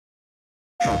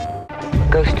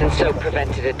Ghost and Soap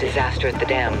prevented a disaster at the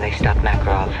dam. They stopped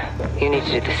Makarov. You need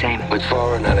to do the same. With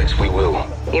foreign Alex, we will.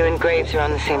 You and Graves are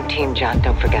on the same team, John.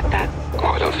 Don't forget that.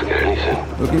 Oh, don't forget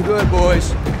anything. Looking good,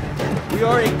 boys. We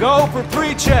are a go for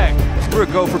pre-check. We're a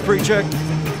go for pre-check.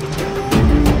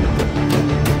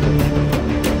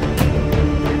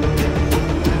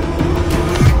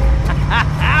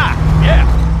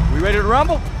 Yeah! We ready to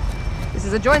rumble? This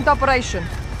is a joint operation.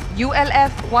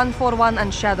 ULF 141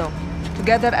 and Shadow.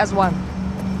 Together as one.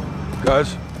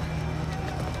 Guys.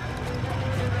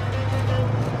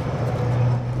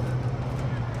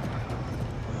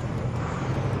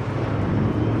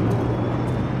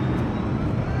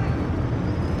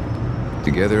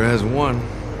 Together as one.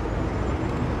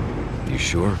 You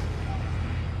sure?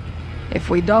 If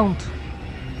we don't,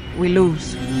 we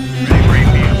lose. Ready for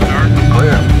APM start?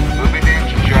 Clear. Moving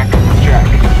into check. Check.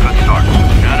 Good start.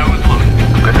 Shadow is loaded.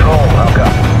 Control,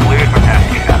 welcome. Cleared for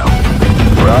task, Shadow.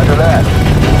 Roger that.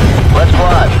 Let's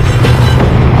fly.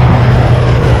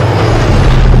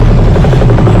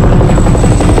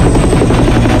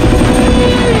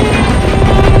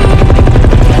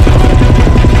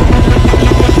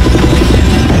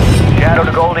 Shadow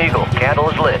to Gold Eagle. Candle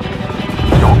is lit.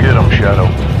 Go get him, Shadow.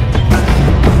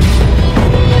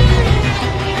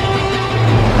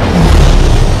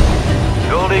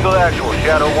 Gold Eagle Actual.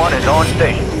 Shadow 1 is on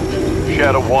station.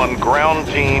 Shadow 1, ground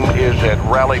team is at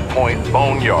Rally Point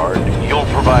Boneyard. You'll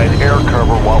provide air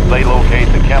cover while they locate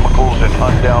the chemicals and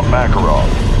hunt down Makarov.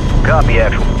 Copy,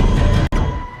 Actual.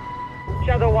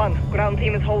 Shadow 1, ground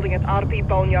team is holding at RP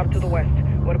Boneyard to the west.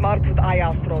 We're marked with eye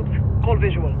asteroids. Call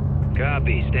visual.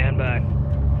 Copy, stand by.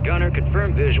 Gunner,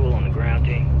 confirm visual on the ground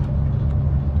team.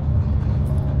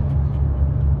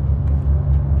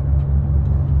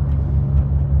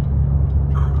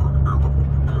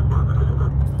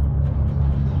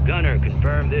 Gunner,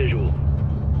 confirm visual.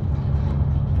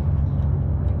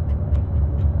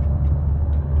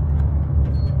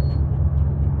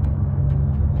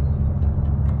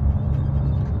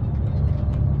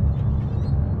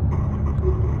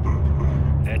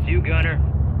 That's you, Gunner.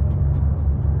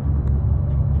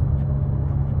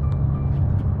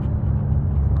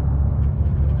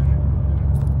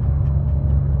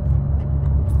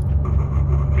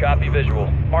 Copy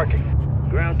visual. Marking.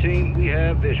 Ground team, we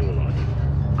have visual on you.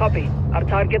 Copy. Our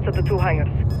target's at the two hangars.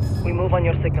 We move on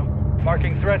your signal.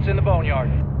 Marking threats in the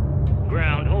Boneyard.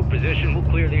 Ground, hold position, we'll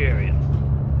clear the area.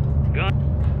 Gun.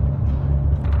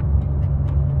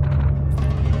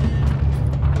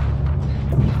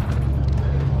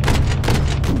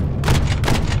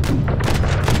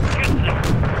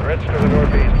 Threats to the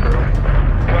northeast, crew.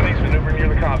 Gunny's maneuvering near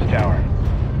the comms tower.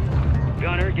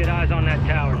 Gunner, get eyes on that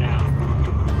tower now.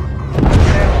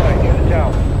 SAM site near the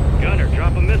tower. Gunner,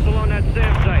 drop a missile on that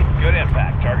SAM site. Good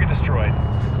impact. Target destroyed.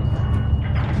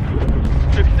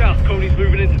 Look south, Coney's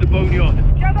moving into the Boneyard.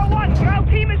 Shadow 1, ground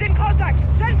team is in contact.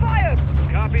 Send fire!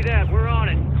 Copy that, we're on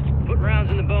it. Put rounds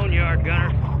in the Boneyard,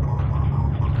 Gunner.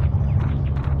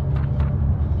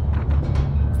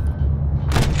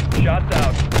 Shots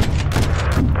out.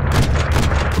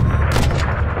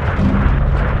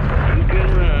 You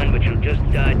can run, but you'll just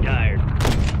die tired.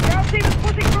 Ground team is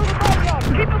pushing through the Boneyard.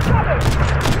 Keep us covered!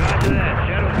 Roger that,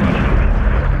 Shadow's pushing.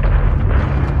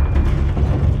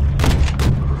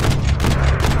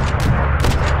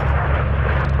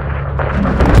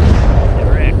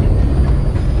 Direct.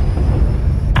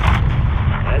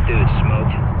 That dude's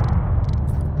smoked.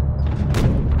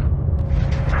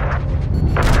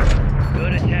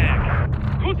 Good attack.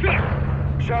 Contact!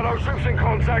 Shadow troops in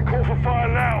contact. Call for fire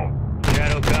now.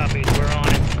 Shadow copies, we're on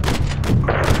it.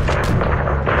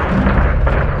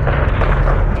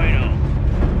 Bueno.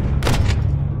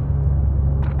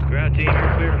 Ground team,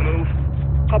 you're clear to move.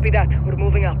 Copy that. We're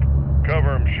moving up.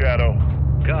 Cover him, Shadow.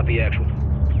 Copy, actual.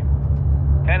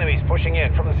 Enemies pushing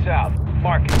in from the south.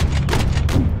 Mark it.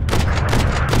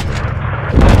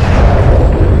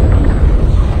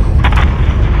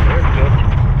 They're cooked.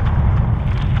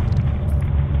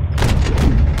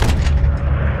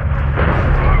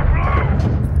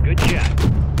 Good shot.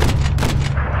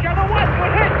 Shadow 1,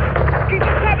 we're hit! Keep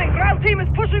it coming! Ground team is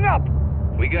pushing up!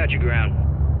 We got you, ground.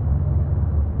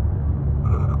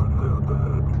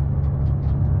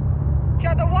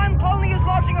 Shadow 1, Coney is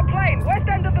launching a plane, west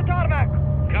end of the tarmac.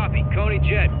 Copy, Coney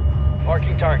jet.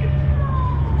 Marking target.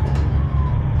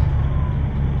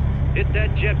 Hit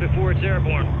that jet before it's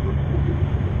airborne.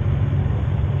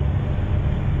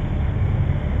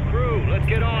 Crew, let's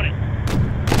get on it.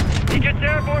 He gets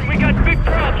airborne, we got big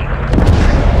problems.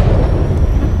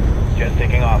 Jet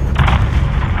taking off.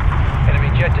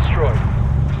 Enemy jet destroyed.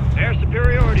 Air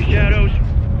superiority, Shadows.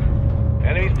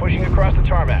 Enemies pushing across the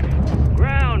tarmac.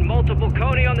 Ground, multiple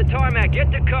Coney on the tarmac.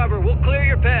 Get to cover. We'll clear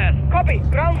your path. Copy.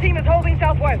 Ground team is holding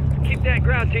southwest. Keep that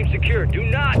ground team secure. Do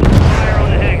not fire on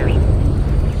the hangars.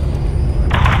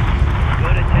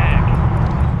 Good attack.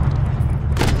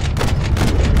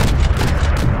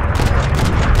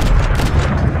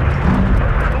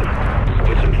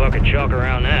 Put some fucking chalk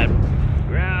around that.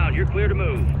 Ground, you're clear to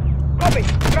move. Copy.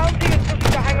 Ground team is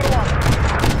pushing to hangar 1.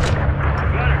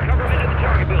 Gunner, cover them into the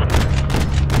target building.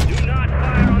 Do not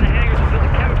fire on the hangars until the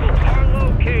chemicals are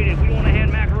located. We want to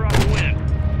hand Makarov a win.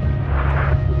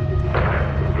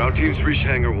 Ground teams reach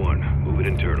hangar 1. Move it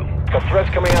internal. Got threats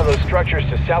coming out of those structures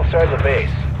to south side of the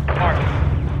base. Mark.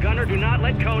 Gunner, do not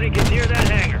let Coney get near that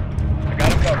hangar. I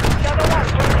got him covered. Shadow 1,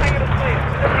 first hangar is clear.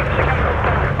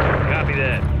 Copy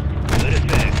that. Good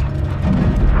effect.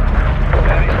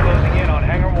 Enemies closing in on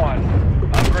hangar 1.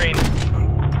 I'm green.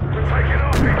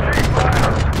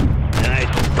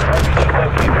 Nice.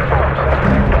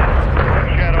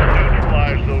 Shadow,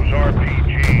 neutralize those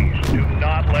RPGs. Do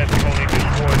not let Coney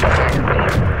destroy the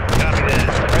hangars. Copy that.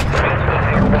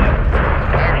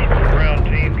 Actual ground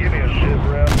team, give me a sit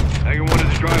rep. Hangar 1 is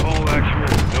a dry hole, actual.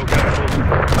 No chemicals.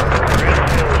 Grin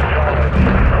still is solid.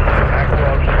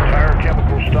 Makarov's entire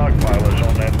chemical stockpile is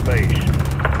on that base.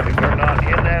 If they're not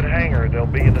in that hangar, they'll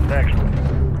be in the next one.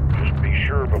 Just be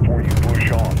sure before you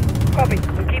push on. Copy.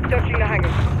 We'll keep searching the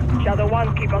hangars. Shadow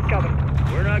 1, keep us covered.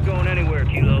 We're not going anywhere,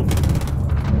 Kilo.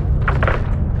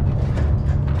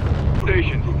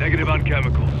 Stations, negative on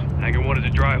chemicals. Hangar 1 is a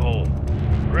dry hole.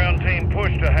 Ground team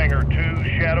push to hangar 2.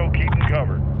 Shadow, keep them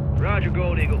covered. Roger,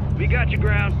 Gold Eagle. We got you,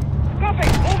 ground. Copy.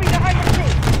 Moving to hangar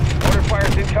 2. Mortar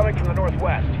fire's incoming from the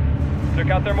northwest. Took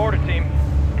out their mortar team.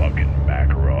 Fucking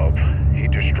Makarov. He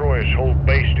destroys whole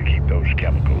base to keep those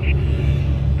chemicals.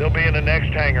 They'll be in the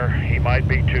next hangar. He might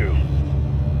be too.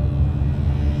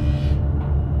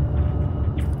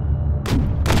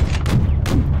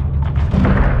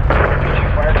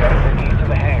 Fire cannons are east of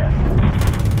the hangar.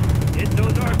 Hit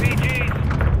those RPGs.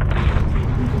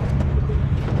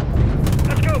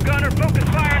 Let's go, Gunner. Focus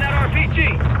fire on that RPG.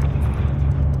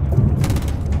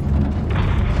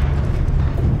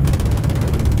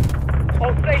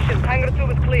 All stations, hangar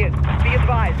 2 is cleared. Be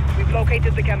advised, we've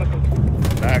located the chemicals.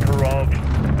 Makarov.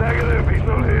 Negative, he's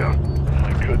not here.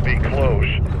 It could be close.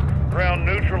 Ground,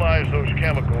 neutralize those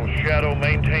chemicals. Shadow,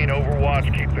 maintain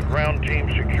overwatch. Keep the ground team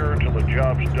secure till the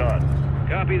job's done.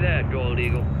 Copy that, Gold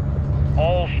Eagle.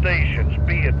 All stations,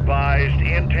 be advised,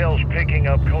 intel's picking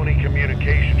up Coney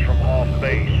communications from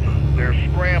off-base. They're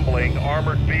scrambling,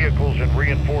 armored vehicles and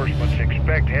reinforcements.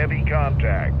 Expect heavy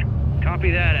contact.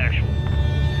 Copy that, actual.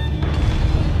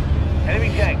 Enemy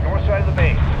tank, north side of the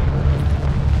base.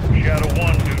 Shadow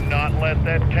 1, do not let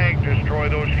that tank destroy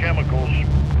those chemicals.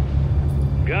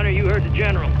 Gunner, you heard the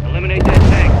general. Eliminate that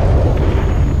tank.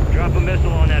 Drop a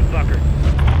missile on that fucker.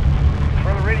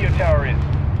 Where the radio tower is.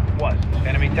 Was.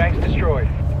 Enemy tanks destroyed.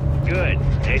 Good.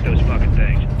 Hate those fucking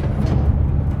things.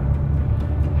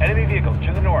 Enemy vehicles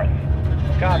to the north.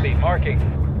 Copy. Marking.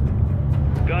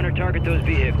 Gunner, target those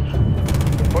vehicles.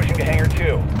 Pushing to hangar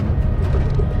 2.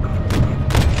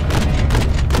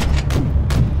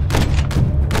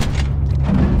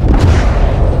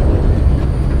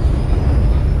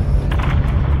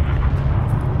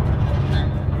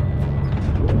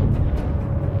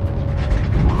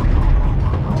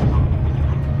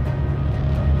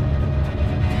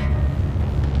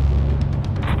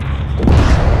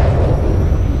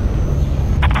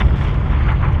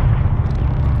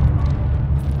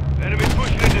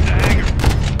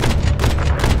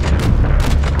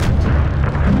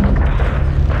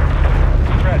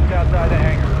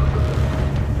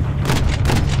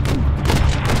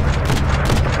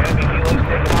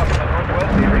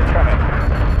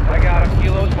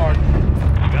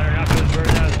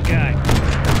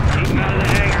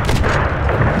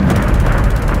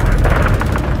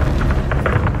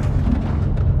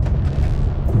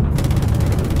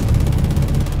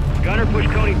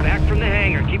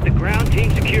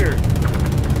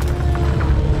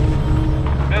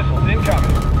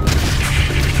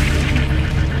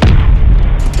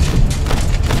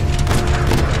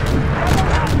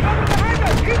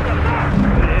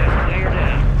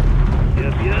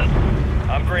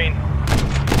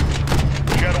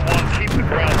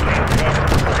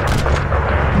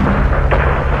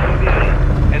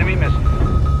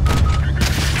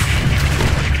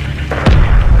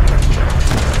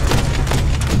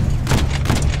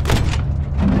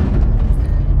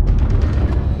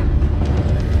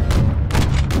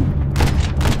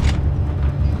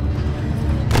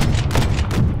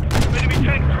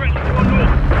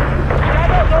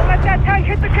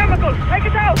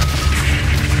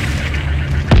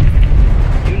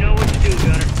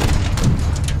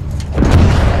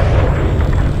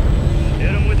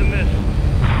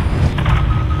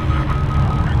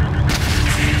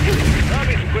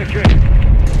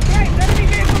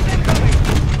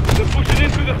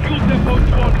 depot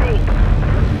to our north.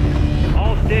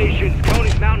 All stations,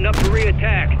 Coney's mounting up for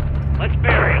re-attack. Let's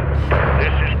bury him.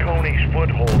 This is Coney's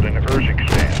foothold in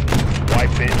Urzikstan.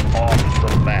 Wipe it off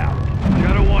the map.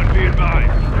 Shadow 1, be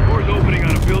advised. Doors opening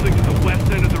on a building to the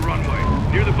west end of the runway,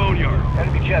 near the boneyard.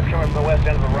 Enemy jets coming from the west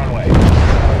end of the runway.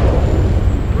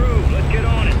 Crew, let's get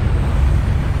on it.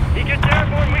 He gets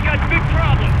airborne, we got big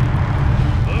problems.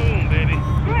 Boom, baby.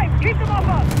 Great, keep them off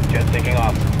us. Jet's taking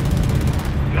off.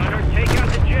 Gunner, take out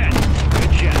the jet.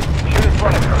 Good shot. Shoot in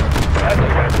front of her. That's a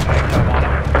good time on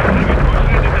him. Enemy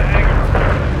pushing into the hangar.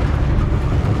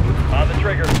 On the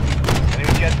trigger.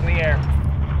 Enemy jets in the air.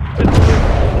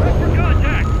 Look for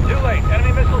contact. Too late.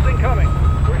 Enemy missiles incoming.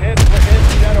 We're hit.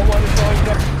 Shadow 1 is going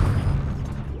down.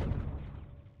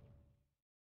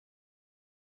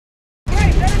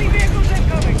 Great, enemy vehicles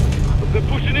incoming. They're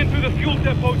pushing in through the fuel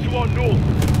depot to our north.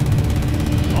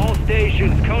 All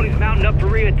stations, Coney's mounting up for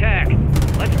re-attack.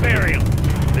 Let's bury him.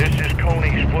 This is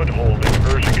Coney's foothold in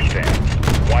Urzikstan.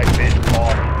 Wipe it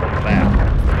off the map.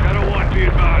 Shadow 1, be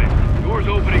advised. Doors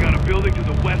opening on a building to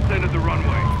the west end of the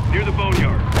runway, near the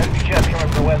boneyard. Enemy jets coming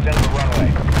from the west end of the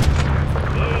runway.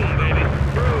 Boom, baby.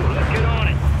 Crew, let's get on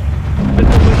it.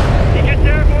 He gets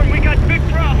airborne, we got big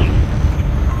problems.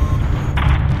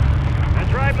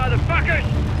 That's right, motherfuckers.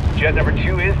 Jet number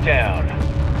 2 is down.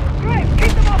 Great,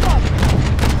 keep them off us.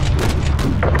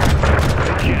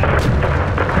 Good shot.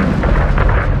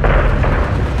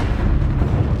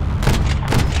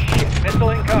 Shit, missile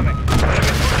incoming.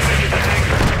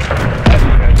 That's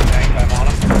good. Hang time on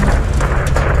him.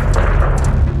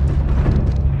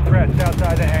 Threats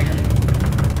outside the hangar.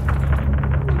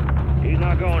 He's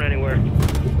not going anywhere.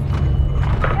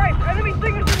 Great, enemy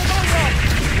stingers in the boneyard.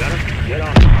 Gunner, get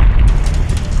on.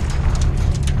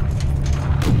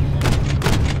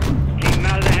 Keep him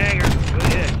out of the hangar. Good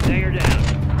hit. Stinger down.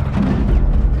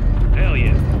 Hell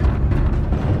yeah.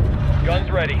 Guns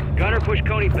ready. Gunner, push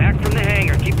Coney back from the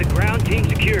hangar. Keep the ground team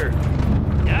secure.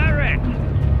 Direct.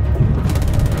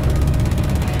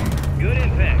 Good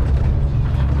impact.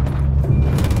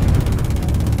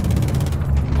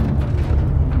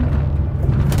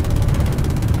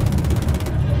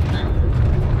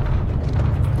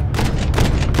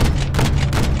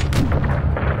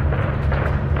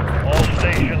 All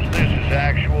stations, this is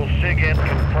actual. SIGINT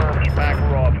confirms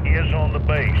Makarov is on the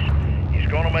base. He's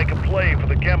gonna make a play for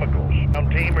the chemicals.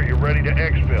 Team, are you ready to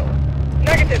exfil?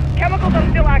 Negative. Chemicals are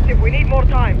still active. We need more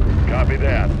time. Copy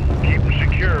that. Keep them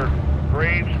secure.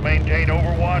 Graves, maintain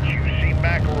overwatch. You see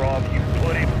Makarov, you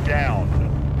put him down.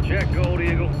 Check, Gold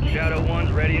Eagle. Shadow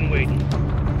 1's ready and waiting.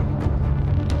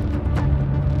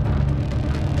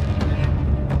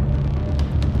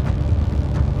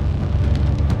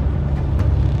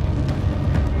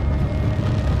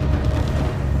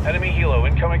 Enemy helo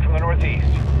incoming from the northeast.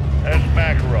 That's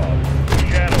Makarov.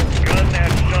 Shadow, gun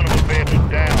that son of a bitch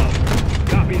down.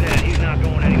 Copy that. He's not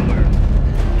going anywhere.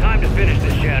 Time to finish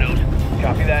this, Shadows.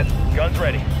 Copy that. Guns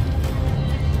ready.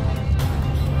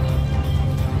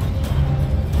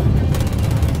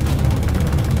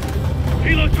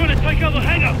 Helo's trying to take out the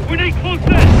hangar. We need close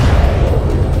in.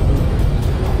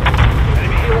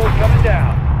 Enemy helo coming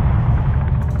down.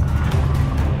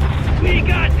 We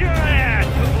got your ass,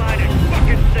 hook-line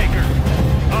fucking stinker.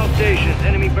 All stations,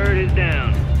 enemy bird is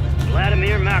down.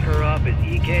 Vladimir Makarov is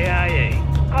EKIA.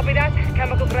 Copy that.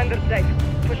 Chemicals rendered safe.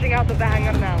 Pushing out of the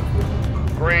hangar now.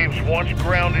 Graves, once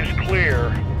ground is clear,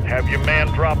 have your man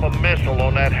drop a missile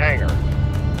on that hangar.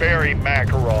 Bury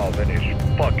Makarov and his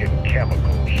fucking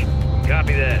chemicals.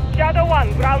 Copy that. Shadow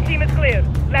 1, ground team is clear.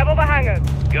 Level the hangar.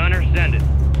 Gunner, send it.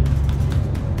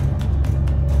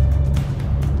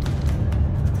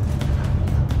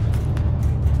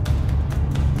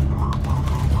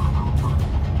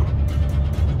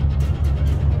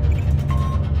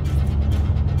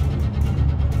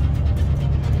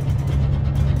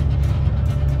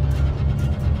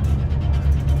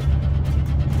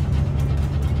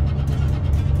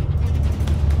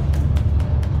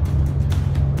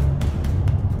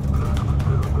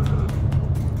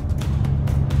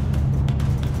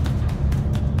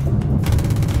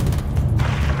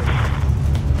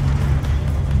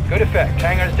 Good effect.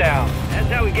 Hangar's down. That's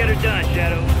how we get her done,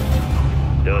 Shadow.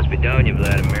 Those bedonia,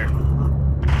 Vladimir.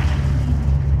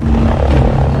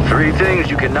 3 things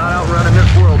you cannot outrun in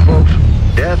this world, folks.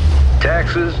 Death,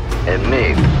 taxes, and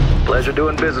me. Pleasure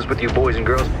doing business with you boys and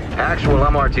girls. Actual,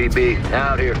 I'm RTB.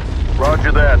 Out here.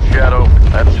 Roger that, Shadow.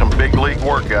 That's some big league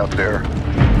work out there.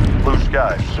 Blue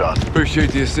skies, son.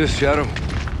 Appreciate the assist, Shadow.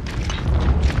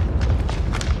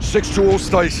 6 to all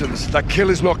stations. That kill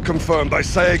is not confirmed. I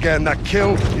say again, that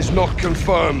kill is not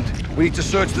confirmed. We need to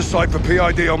search the site for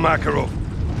PID on Makarov.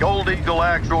 Gold Eagle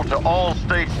Actual to all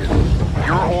stations.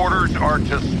 Your orders are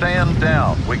to stand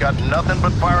down. We got nothing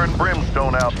but fire and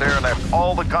brimstone out there, and that's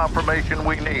all the confirmation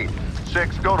we need.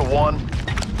 6, go to 1.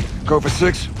 Go for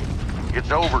 6.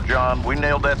 It's over, John. We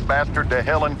nailed that bastard to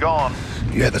hell and gone.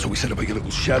 Yeah, that's what we said about your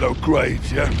little shadow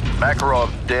Graves, yeah?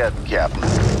 Makarov's dead, Captain.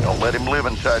 Don't let him live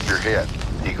inside your head.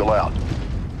 Eagle out.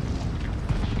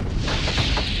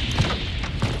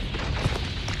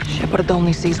 Shepard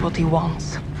only sees what he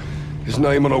wants. His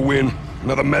name on a win,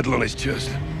 another medal on his chest.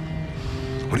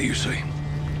 What do you see?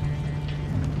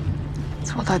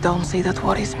 It's what I don't see that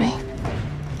worries me.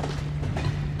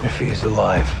 If he is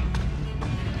alive,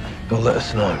 he'll let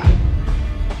us know.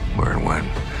 Where and when?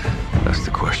 That's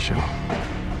the question.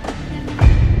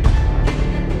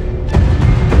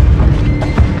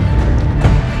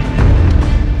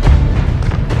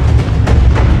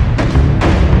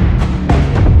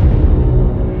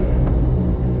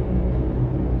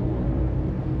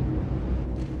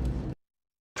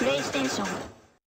 PlayStation